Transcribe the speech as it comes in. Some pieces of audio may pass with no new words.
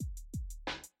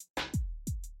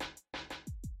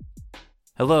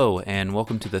Hello, and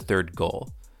welcome to the third goal.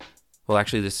 Well,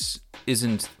 actually, this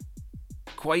isn't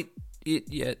quite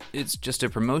it yet. It's just a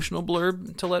promotional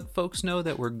blurb to let folks know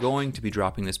that we're going to be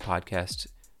dropping this podcast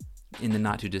in the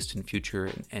not-too-distant future,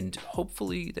 and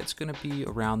hopefully that's going to be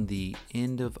around the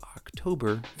end of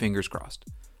October, fingers crossed.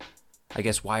 I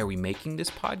guess why are we making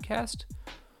this podcast?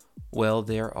 Well,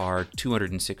 there are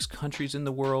 206 countries in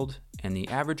the world, and the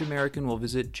average American will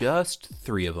visit just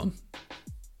 3 of them.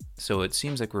 So it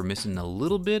seems like we're missing a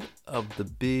little bit of the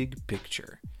big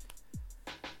picture.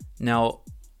 Now,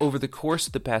 over the course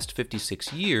of the past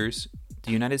 56 years,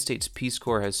 the United States Peace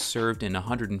Corps has served in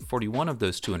 141 of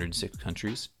those 206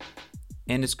 countries,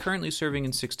 and is currently serving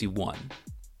in 61.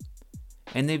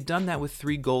 And they've done that with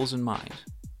 3 goals in mind,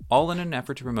 all in an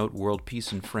effort to promote world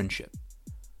peace and friendship.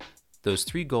 Those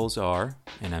 3 goals are,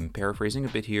 and I'm paraphrasing a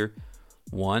bit here,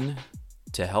 1,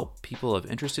 to help people of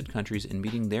interested countries in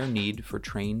meeting their need for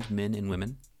trained men and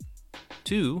women.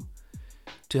 2,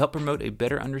 to help promote a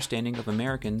better understanding of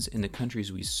Americans in the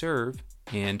countries we serve.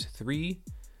 And 3,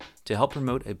 to help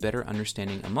promote a better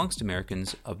understanding amongst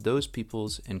Americans of those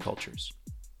peoples and cultures.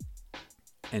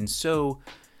 And so,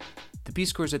 the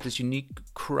Peace Corps is at this unique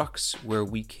crux where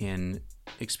we can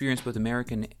experience both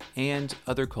American and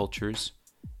other cultures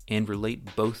and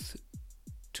relate both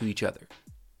to each other.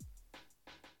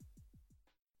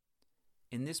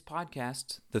 In this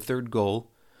podcast, the third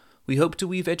goal, we hope to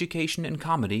weave education and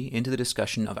comedy into the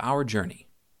discussion of our journey.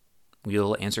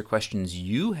 We'll answer questions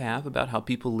you have about how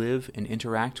people live and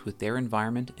interact with their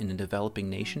environment in a developing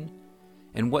nation,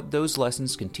 and what those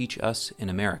lessons can teach us in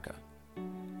America.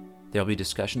 There'll be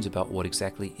discussions about what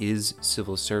exactly is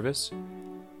civil service,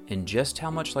 and just how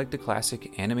much like the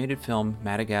classic animated film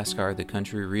Madagascar the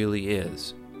country really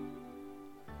is.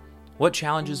 What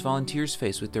challenges volunteers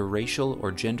face with their racial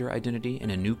or gender identity in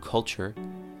a new culture,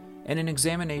 and an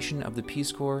examination of the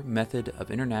Peace Corps method of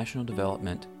international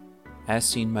development as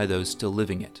seen by those still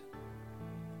living it.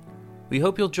 We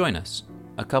hope you'll join us,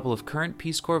 a couple of current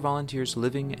Peace Corps volunteers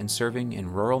living and serving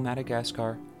in rural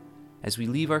Madagascar, as we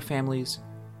leave our families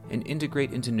and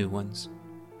integrate into new ones,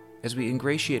 as we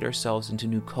ingratiate ourselves into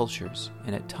new cultures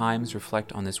and at times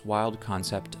reflect on this wild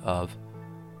concept of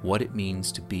what it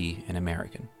means to be an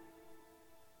American.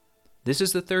 This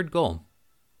is the third goal.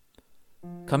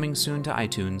 Coming soon to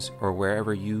iTunes or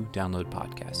wherever you download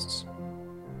podcasts.